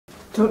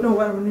Don't know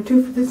what I'm gonna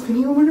do for this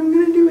video, but I'm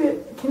gonna do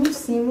it. Can you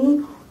see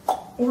me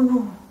or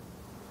no?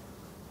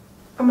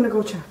 I'm gonna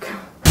go check.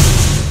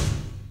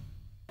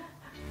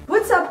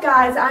 What's up,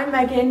 guys? I'm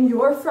Megan,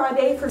 your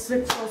Friday for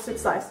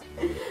 606 Lives.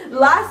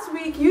 Last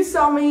week you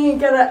saw me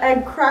get an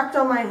egg cracked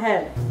on my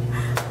head.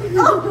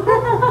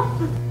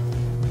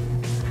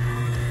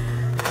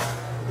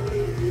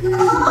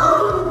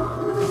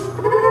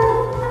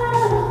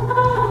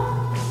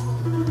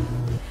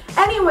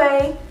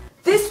 Anyway,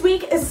 this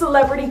week is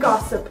celebrity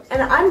gossip,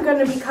 and I'm going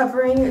to be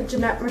covering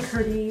Jeanette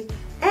McCurdy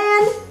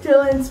and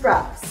Dylan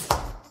Sprouse.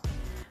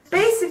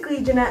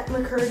 Basically, Jeanette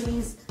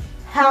McCurdy's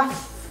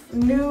half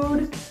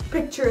nude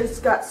pictures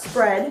got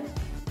spread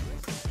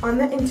on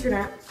the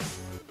internet,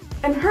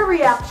 and her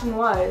reaction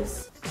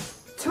was,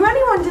 to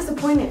anyone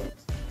disappointed,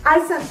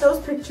 I sent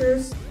those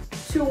pictures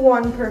to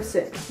one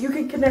person. You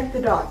could connect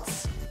the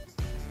dots.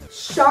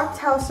 Shocked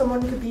how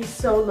someone could be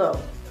so low.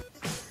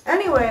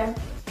 Anyway,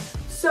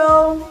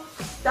 so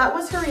that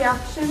was her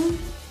reaction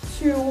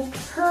to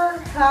her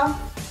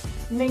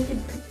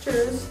half-naked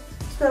pictures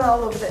spread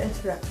all over the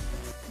internet.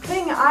 The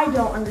thing I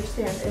don't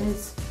understand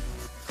is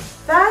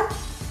that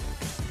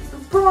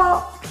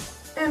bra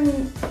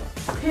and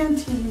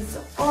panties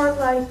are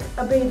like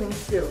a bathing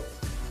suit.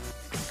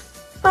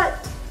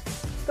 But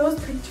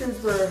those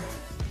pictures were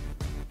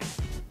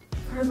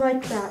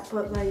like that,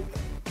 but like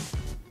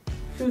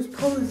she was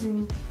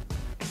posing.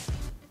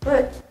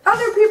 But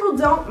other people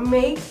don't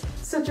make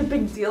such a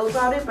big deal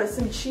about it, but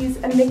since she's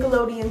a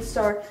Nickelodeon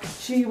star,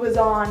 she was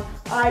on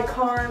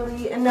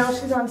iCarly, and now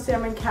she's on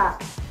Sam and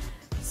Cat.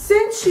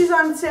 Since she's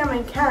on Sam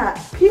and Cat,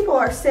 people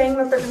are saying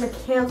that they're going to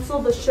cancel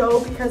the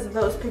show because of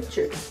those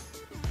pictures.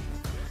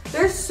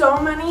 There's so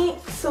many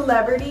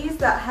celebrities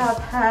that have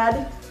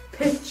had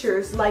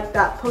pictures like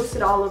that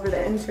posted all over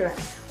the internet.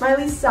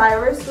 Miley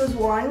Cyrus was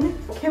one,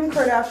 Kim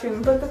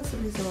Kardashian, but that's the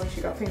reason why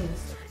she got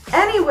famous.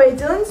 Anyway,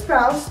 Dylan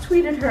Sprouse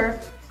tweeted her,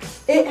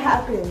 "It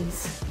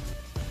happens."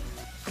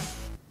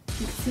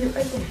 You can see it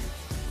right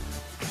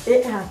there.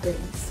 It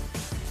happens.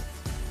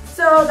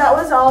 So that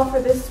was all for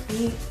this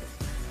week.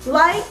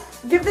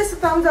 Give this a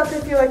thumbs up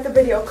if you like the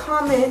video.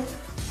 Comment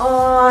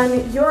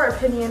on your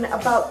opinion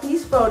about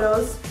these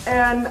photos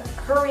and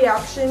her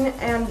reaction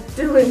and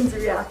Dylan's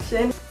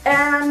reaction.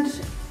 And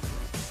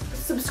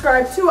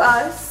subscribe to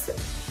us.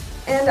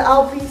 And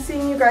I'll be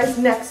seeing you guys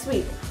next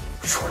week.